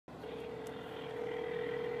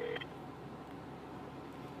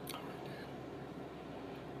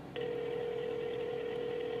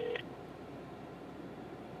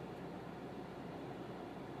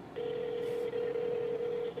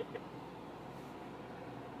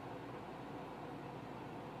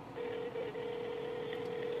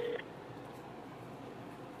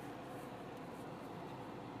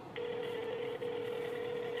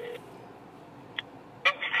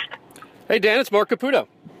Hey, Dan, it's Mark Caputo.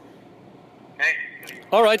 Hey.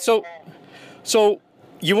 All right, so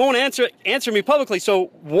you won't answer me publicly. So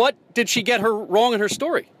what did she get her wrong in her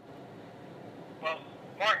story? Well,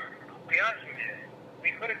 Mark, to be honest with you,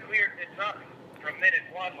 we could have cleared this up from minute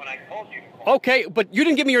one when I told you to call. Okay, but you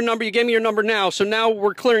didn't give me your number. You gave me your number now, so now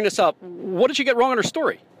we're clearing this up. What did she get wrong in her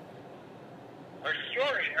story? Her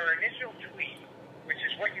story, her initial tweet, which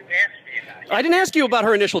is what you asked me about. I didn't ask you about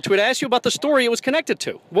her initial tweet. I asked you about the story it was connected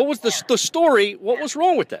to. What was the story? What was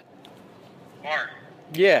wrong with it? Mark.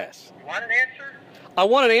 Yes. You want an answer? I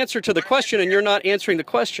want an answer to the question, and you're not answering the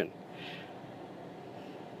question.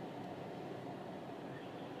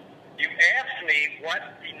 You asked me what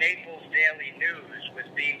the Naples Daily News was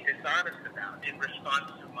being dishonest about in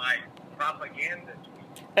response to my propaganda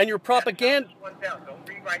tweet. And your propaganda... Don't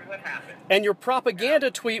rewrite what happened. And your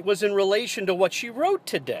propaganda tweet was in relation to what she wrote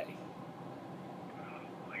today.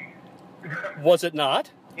 Was it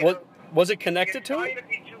not? Was it connected to it?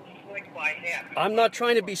 I'm not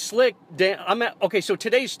trying to be slick, Dan. Okay, so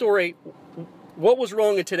today's story, what was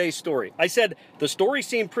wrong in today's story? I said the story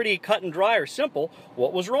seemed pretty cut and dry or simple.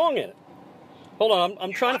 What was wrong in it? Hold on,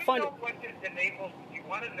 I'm trying to find it. You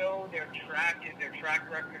want to know their track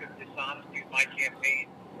record of dishonesty with my campaign?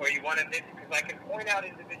 Or you want to, because I can point out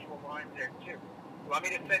individual lines there too. You want me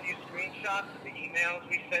to send you screenshots of the emails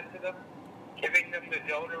we sent to them, giving them the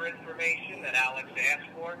donor information that Alex asked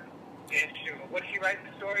for? What did she write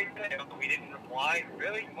in the story today? We didn't reply.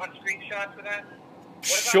 Really? You want screenshots of that?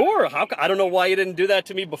 Sure. I don't know why you didn't do that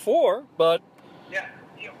to me before, but... Yeah,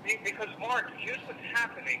 because Mark, here's what's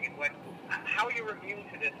happening, and how you're immune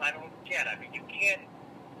to this, I don't get. I mean, you can't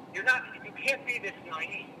be this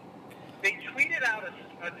naive. They tweeted out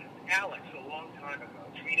Alex a long time ago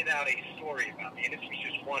tweeted out a story about me, and this was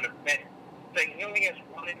just one of many, saying he only has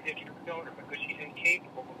one district donor because she's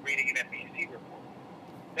incapable of reading an FEC report.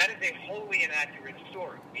 That is a wholly inaccurate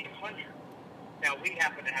story. We have hundreds. Now, we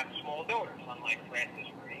happen to have small donors, unlike Francis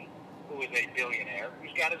Green, who is a billionaire,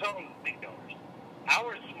 who's got his own big donors.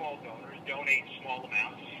 Our small donors donate small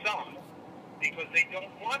amounts, some, because they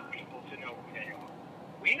don't want people to know who they are.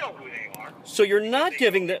 We know who they are. So you're not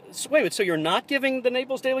giving the... Wait a minute, so you're not giving the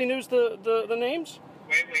Naples Daily News the names?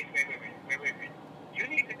 Wait. You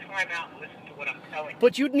need to time out and listen to what I'm telling you.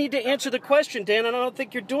 But you need to answer the question, Dan, and I don't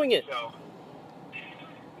think you're doing it.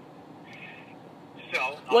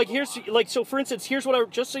 So for instance, here's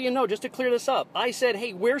what just so you know, just to clear this up, I said,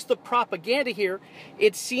 hey, where's the propaganda here?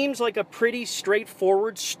 It seems like a pretty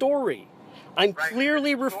straightforward story. I'm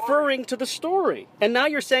clearly referring to the story. And now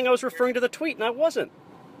you're saying I was referring to the tweet, and I wasn't.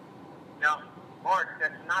 No, Mark,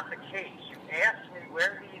 that's not the case. You asked me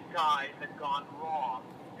where these guys had gone wrong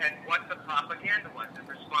and what the propaganda was in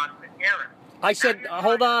response to Aaron. I said,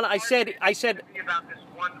 hold on, I said about this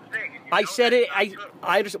one thing. I said it.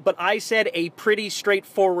 But I said a pretty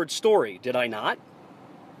straightforward story. Did I not?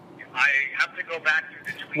 I have to go back to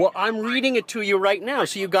the tweet. Well, I'm reading it to you right now,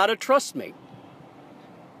 so you got to trust me.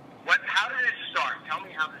 How did it start? Tell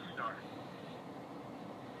me how this started.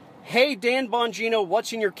 Hey, Dan Bongino,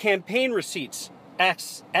 what's in your campaign receipts?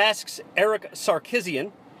 Asks Eric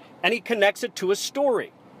Sarkisian, and he connects it to a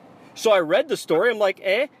story. So I read the story. I'm like,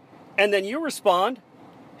 eh? And then you respond,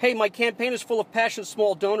 hey, my campaign is full of passionate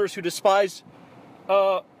small donors who despise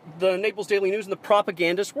the Naples Daily News and the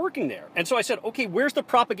propagandists working there. And so I said, okay, where's the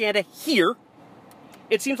propaganda here?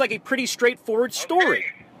 It seems like a pretty straightforward story.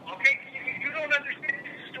 Okay, you don't understand.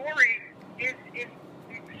 The story is the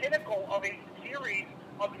pinnacle of a series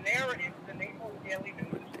of narratives the Naples Daily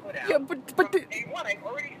News put out. Yeah, but day one, I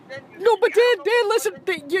already said you. No, but Dan, listen,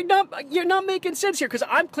 you're not making sense here, because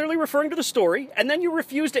I'm clearly referring to the story, and then you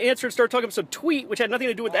refuse to answer and start talking about some tweet, which had nothing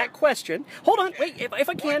to do with that question. Hold on, wait, if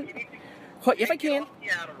I can,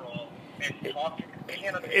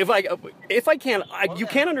 you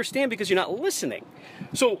can't understand because you're not listening.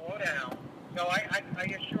 So, slow down. No, I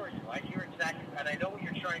assure you, I hear exactly, and I know what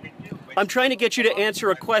you're trying to do. I'm trying to get you to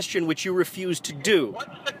answer a question which you refuse to do.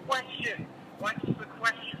 What's the question?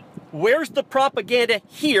 Where's the propaganda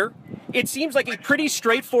here? It seems like a pretty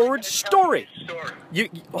straightforward story.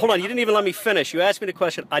 Hold on, you didn't even let me finish. You asked me the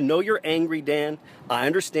question. I know you're angry, Dan. I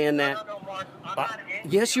understand that. No, Mark, I'm not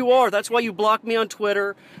angry. Yes, you are. That's why you blocked me on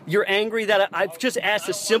Twitter. You're angry that I've just asked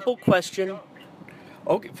a simple question.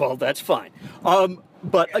 Okay, well, that's fine.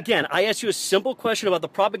 But again, I asked you a simple question about the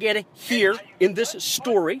propaganda here in this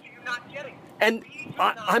story. And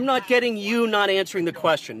I'm not getting you not answering the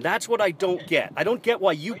question. That's what I don't get. I don't get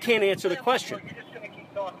why you can't answer the question. You're just going to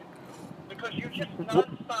keep talking. Because you're just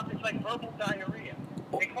nonstop. It's like verbal diarrhea.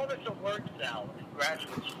 They call this a word salad in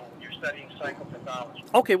graduate school when you're studying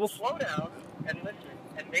psychopathology. Okay, well... Slow down and listen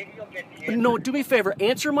and maybe you'll get the answer. No, do me a favor.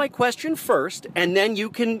 Answer my question first, and then you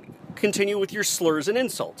can continue with your slurs and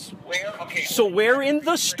insults. Where? Okay. So where in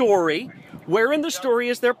the story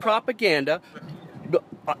is there propaganda?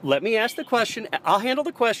 Let me ask the question. I'll handle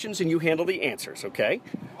the questions and you handle the answers, okay?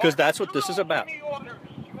 Because that's what this is about.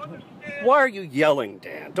 Why are you yelling,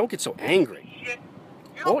 Dan? Don't get so angry.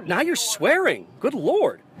 Oh, now you're swearing. Good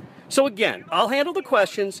Lord. So again, I'll handle the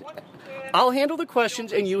questions. I'll handle the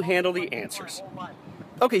questions and you handle the answers.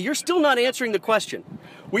 Okay, you're still not answering the question.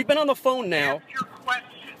 We've been on the phone now.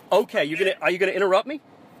 Okay, are you gonna interrupt me?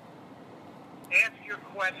 Ask your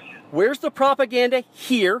question. Where's the propaganda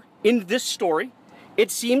here in this story? It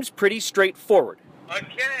seems pretty straightforward.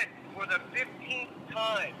 Again, for the 15th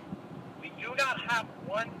time, we do not have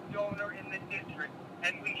one donor in the district,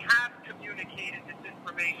 and we have communicated this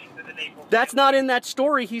information to the Naples. That's not in that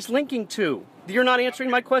story he's linking to. You're not answering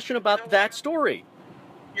my question about that story.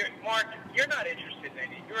 Mark, you're not interested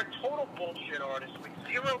in it. You're a total bullshit artist with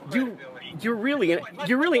zero credibility. You're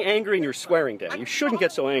really angry and you're swearing, Dan. You shouldn't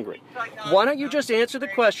get so angry. Why don't you just answer the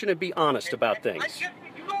question and be honest about things? You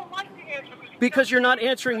don't like the answer. Because you're not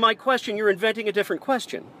answering my question, you're inventing a different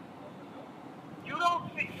question. You don't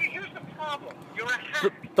see, here's the problem. You're a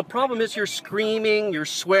hack. The problem is you're screaming, you're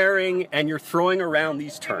swearing, and you're throwing around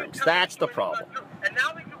these terms. That's the problem. And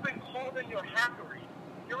now that you've been called in your hackery,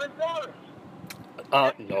 you're embarrassed.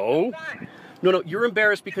 No. No, you're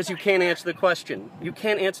embarrassed because you can't answer the question. You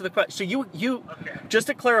can't answer the question. So you just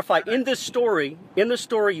to clarify, in the story,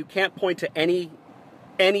 you can't point to any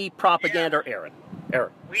propaganda or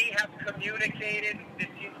error. We have communicated this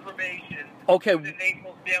information to the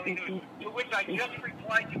Naples Daily News, to which I just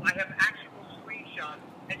replied to. I have actual screenshots,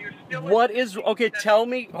 and you're still... Okay, tell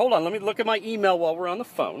me... Hold on, let me look at my email while we're on the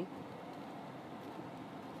phone.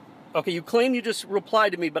 Okay, you claim you just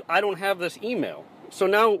replied to me, but I don't have this email. So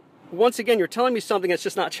now, once again, you're telling me something that's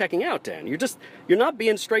just not checking out, Dan. You're not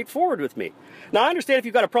being straightforward with me. Now, I understand if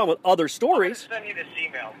you've got a problem with other stories. I'm going to send you this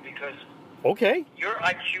email because... Okay. Your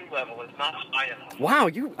IQ level is not high enough. Wow,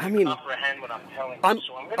 comprehend what I'm telling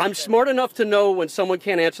you. I'm smart enough to know when someone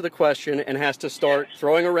can't answer the question and has to start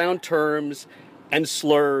throwing around terms and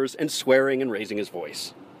slurs and swearing and raising his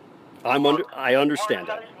voice. I understand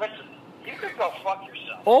that. Listen, you could go fuck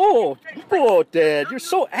yourself. Oh, Dad, you're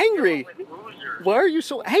so angry. Why are you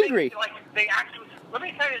so angry? Let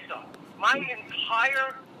me tell you something. My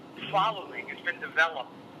entire following has been developed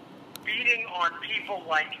beating on people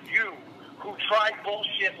like you who tried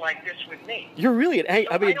bullshit like this with me. You're really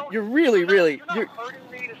you're really. You're not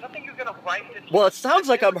hurting me. There's nothing you're gonna write. Well, it sounds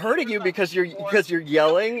like I'm hurting you because you're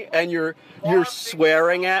yelling and you're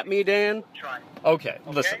swearing at me, Dan. Okay,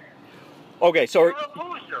 listen. Okay, so you're a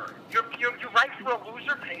loser. You write for a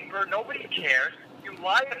loser paper. Nobody cares. You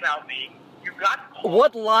lie about me. You got caught.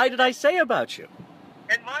 What lie did I say about you?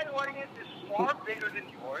 And my audience is far bigger than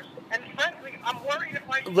yours. And frankly, I'm worried if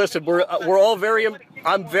I... Listen, we're all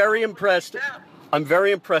I'm very impressed. I'm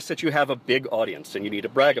very impressed that you have a big audience, and you need to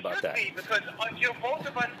brag about that. Because both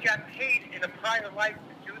of us got paid in a prior life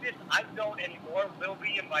to do this. I don't anymore. Will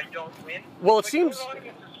be if I don't win. Well, it seems... Your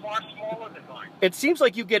audience is far smaller than mine. It seems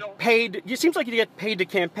like you get paid... It seems like you get paid to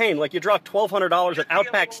campaign, like you dropped $1,200 at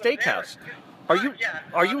Outback Steakhouse.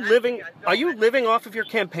 Are you living off of your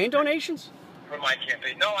campaign donations? For my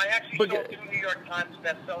campaign. No, I actually sold 2 New York Times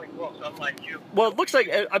best-selling books, unlike you. Well, it looks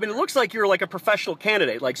like you're like a professional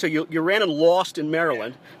candidate. Like, so you ran and lost in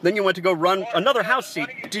Maryland, then you went to go run another House seat.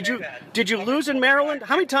 Did you lose in Maryland?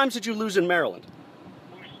 How many times did you lose in Maryland?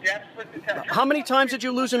 How many times did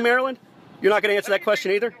you lose in Maryland? You're not going to answer that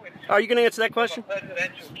question either? Are you going to answer that question?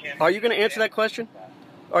 Are you going to answer that question?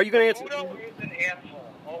 Are you going to answer? Udo is an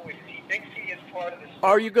asshole. Always. He thinks he is part of this.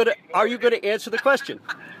 Are you going to answer the question?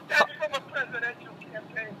 That's from a presidential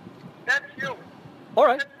campaign. That's you. All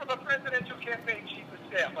right. That's from a presidential campaign chief of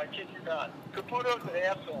staff. I kid you not. Caputo's an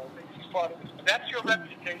asshole. Thinks he's part of this. But that's your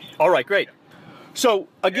reputation. All right, great. So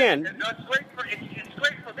again, it's great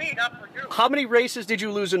for me, not for you. How many races did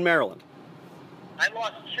you lose in Maryland? I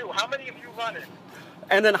lost 2. How many have you run in?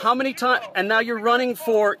 And then how many times? And now you're running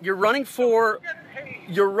for 19.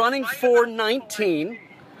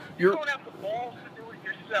 You don't have the balls to do it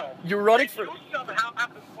yourself. You're running for.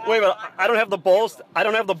 Wait a minute, I don't have the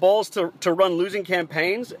balls to run losing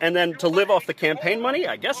campaigns and then to live off the campaign money?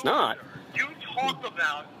 I guess not. You talk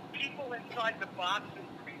about people inside the boxes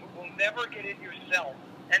who will never get in yourself,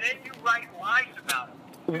 and then you write lies about them.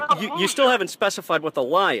 you still haven't specified what the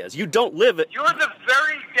lie is. You don't live it. You're the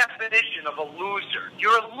very definition of a loser.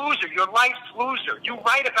 You're a loser. You're life's loser. You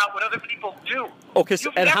write about what other people do. Okay, so,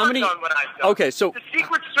 You've and never how many? done what I've done. Okay, so the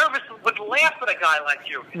Secret Service would laugh at a guy like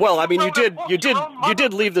you. well, I mean, you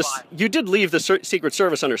did leave the Secret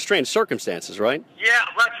Service under strange circumstances, right? Yeah,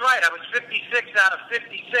 that's right. I was 56 out of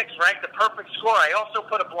 56, ranked the perfect score. I also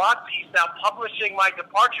put a blog piece out publishing my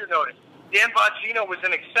departure notice. Dan Bongino was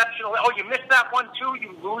an exceptional. Oh, you missed that one too,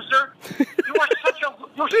 you loser! You are such a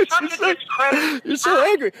discredit. You're so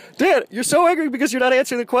angry, Dan. You're so angry because you're not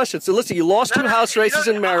answering the question. So listen, you lost two House races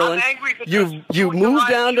in Maryland. I'm angry because you moved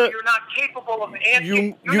down to. You're not capable of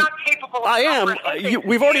answering. You're not capable of. I am.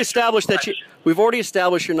 We've already established that you. We've already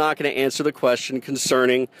established you're not going to answer the question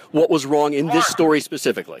concerning what was wrong in this story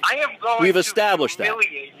specifically. I am going We've established to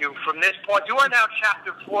humiliate you from this point. You are now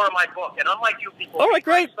chapter 4 of my book, and unlike you people, all right,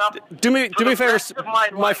 great. Do me a favor.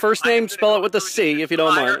 My first name, spell it with a C, if you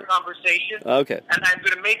don't mind. Conversation. Okay. And I'm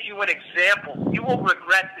going to make you an example. You will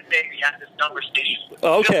regret the day we had this conversation.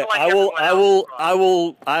 Okay.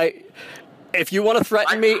 If you want to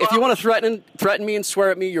threaten me, threaten me and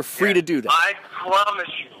swear at me, you're free to do that. I promise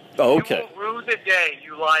you. Okay. You will rue the day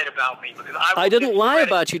you lied about me because I didn't lie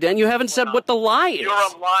about you, Dan. You haven't said what the lie is. You're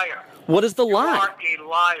a liar. What is the lie? You are a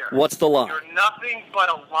liar. What's the lie? You're nothing but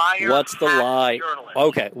a liar. What's the lie? Journalist.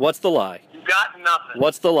 Okay. What's the lie? You got nothing.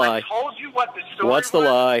 What's the lie? I told you what the story What's the was.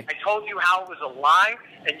 lie? I told you how it was a lie,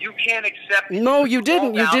 and you can't accept it. No, you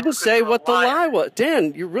didn't. You didn't say what the lie was.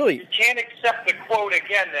 Dan, you really... You can't accept the quote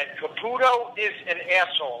again that Caputo is an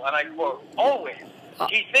asshole, and I quote, always.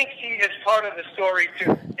 He thinks he is part of the story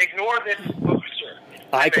too. Ignore this loser.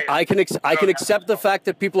 I can accept the fact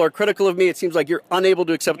that people are critical of me. It seems like you're unable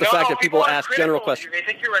to accept the fact that people ask general questions. They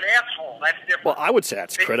think you're an asshole. That's different. Well, I would say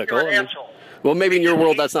that's critical. You're an asshole. Well, maybe in your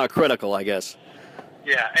world that's not critical, I guess.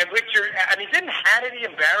 Yeah, and didn't Hannity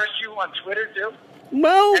embarrass you on Twitter too?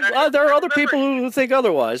 Well, there are other people who think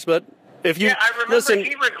otherwise, but if you I remember listen,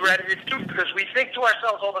 he regretted it too because we think to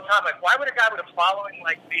ourselves all the time, like, why would a guy with a following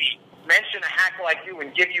like me mention a hack like you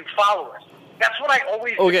and give you followers? That's what I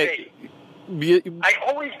always debate. I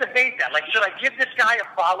always debate that. Like, should I give this guy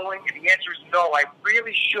a following? And the answer is no, I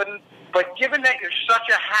really shouldn't. But given that you're such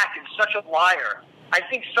a hack and such a liar, I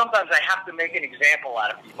think sometimes I have to make an example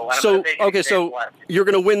out of people. So you're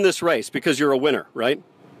going to win this race because you're a winner, right?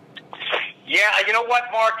 Yeah, you know what,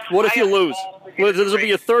 Mark? What if you lose? Well, this will be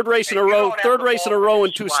your third race in a row. Third race in a row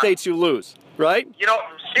in 2 states you lose, right? You know,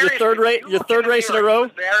 seriously, your third race in a row.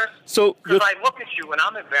 So because I look at you and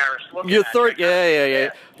I'm embarrassed. Your third, yeah.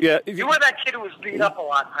 You were that kid who was beat up a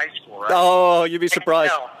lot in high school, right? Oh, you'd be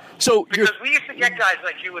surprised. So because we used to get guys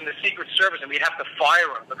like you in the Secret Service, and we'd have to fire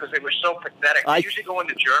them because they were so pathetic. They usually go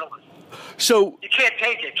into journalism. So you can't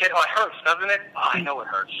take it, kid. Oh, it hurts, doesn't it? Oh, I know it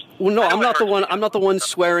hurts. Well, no, I'm not the one. I'm not the one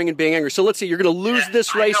swearing and being angry. So let's see. You're going to lose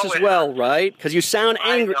this race as well, right? Because you sound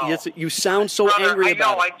angry. You sound so angry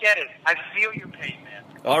about it. I get it. I feel your pain, man.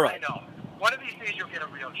 All right. I know. One of these days you'll get a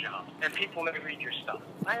real job, and people may read your stuff.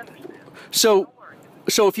 I understand.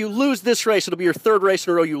 So if you lose this race, it'll be your third race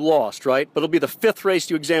in a row you lost, right? But it'll be the 5th race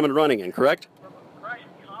you examined running in, correct? Right.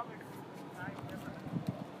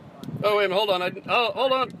 Oh, wait a minute, hold on.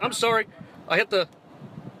 Hold on. I'm sorry. I hit the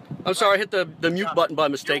mute button by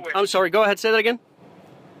mistake. I'm sorry. Go ahead. Say that again.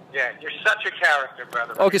 Yeah, you're such a character,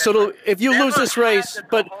 brother. Okay, so if you lose this race,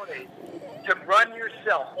 but to run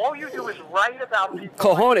yourself, all you do is write about people.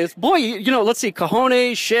 Cojones, boy, let's see,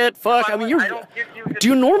 cojones, shit, fuck. I mean, do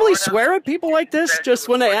you normally swear at people like this just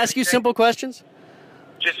when they ask you simple questions?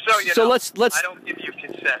 Just so you know, I don't give you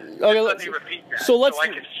consent. Okay, let me repeat that. So I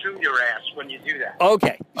can sue your ass when you do that.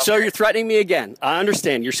 Okay, so you're threatening me again. I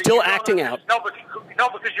understand. You're still acting out. No,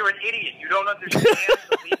 because you're an idiot. You don't understand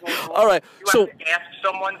the legal rules. All right, you have to ask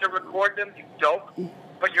someone to record them. You don't.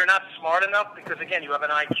 But you're not smart enough because, again, you have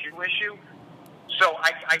an IQ issue. So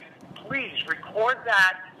I please record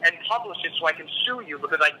that and publish it so I can sue you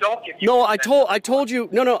because I don't give you. No, I told you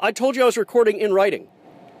I was recording in writing.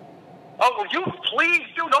 Oh, well, you please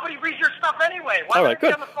do. Nobody reads your stuff anyway. Why would I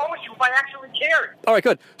be on the phone with you if I actually cared? All right,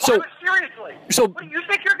 good. So seriously. So what, you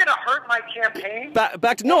think you're going to hurt my campaign?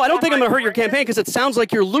 Back to no, I don't think I'm going to hurt your campaign because it sounds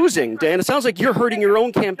like you're losing, Dan. It sounds like you're hurting your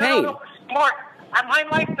own campaign. No, Mark, my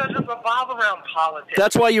life doesn't revolve around politics.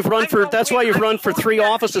 That's why you've run for 3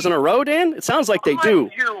 offices in a row, Dan. It sounds like they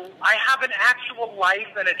do. I have an actual life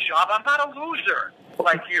and a job. I'm not a loser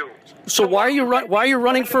like you. So why are you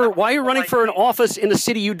running for an office in a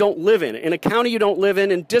city you don't live in a county you don't live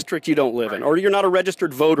in district you don't live in, or you're not a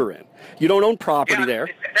registered voter in? You don't own property there.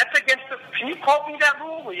 That's against the Can you quote me that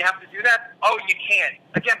rule where you have to do that? Oh, you can't.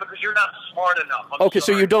 Again, because you're not smart enough. Okay,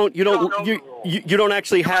 so you don't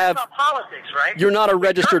actually have. About politics, right? You're not a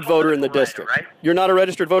registered voter in the district. Right? You're not a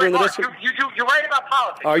registered voter in the district. You're right about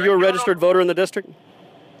politics. Are you a registered voter in the district?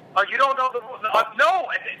 You don't know the rules. No.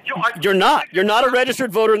 You're not. You're not a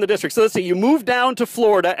registered voter in the district. So let's see. You moved down to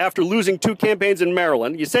Florida after losing 2 campaigns in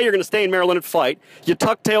Maryland. You say you're going to stay in Maryland and fight. You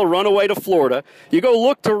tuck tail, run away to Florida. You go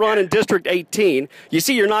look to run in District 18. You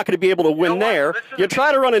see you're not going to be able to win there. You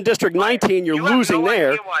try to run in District 19. You're losing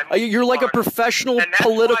there. You're like a professional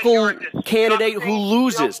political candidate who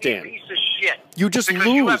loses, Dan. You just lose.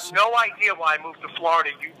 You have no idea why I moved to Florida.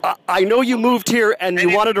 I know you moved here and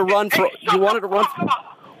you wanted to run for. You wanted to run.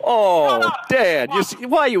 Oh, Dad,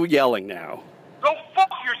 why are you yelling now? Go fuck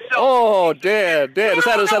yourself. Oh, Dad, is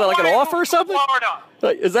that like an offer or something?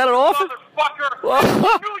 Is that an offer?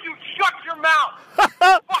 Motherfucker. You shut your mouth.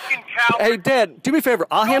 Fucking coward. Hey, Dad, do me a favor.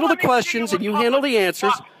 I'll handle the questions and you handle the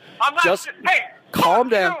answers. I'm not just calm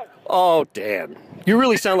down. Oh, Dad. You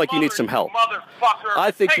really sound like you need some help. Motherfucker. I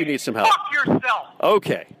think you need some help. Fuck yourself.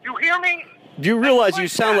 Okay. You hear me? Do you realize you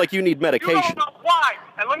sound like you need medication? You don't know why.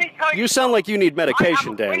 And let me tell you. You sound like you need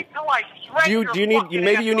medication, Dan. Do you need?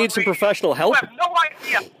 Maybe you need some professional help. You have no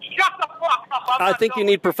idea. Shut the fuck up. I think you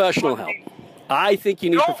need professional help. I think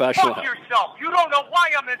you need professional help. Go fuck yourself. You don't know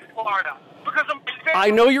why I'm in Florida. Because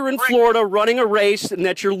I know you're in Florida running a race and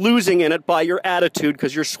that you're losing in it by your attitude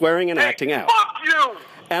because you're swearing and acting out. Fuck you.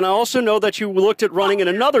 And I also know that you looked at running in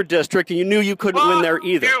another district and you knew you couldn't win there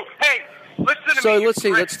either. Hey, listen to me. So let's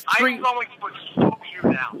see. That's 3. I'm going to expose you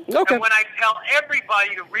now. Okay. And when I tell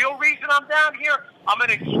everybody the real reason I'm down here, I'm going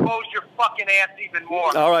to expose your fucking ass even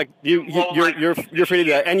more. All right, you're free to do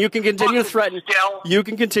that, and you can continue to threaten. You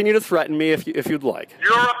can continue to threaten me if you'd like.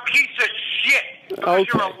 You're a piece of shit. Because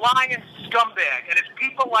you're a lying scumbag, and it's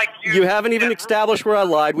people like you. You haven't even established where I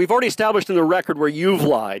lied. We've already established in the record where you've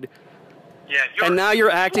lied. Yeah. And now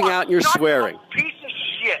you're acting out and you're swearing. Piece of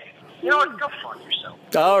shit. You know what? Go fuck yourself.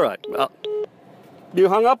 All right. Well, you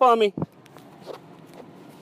hung up on me.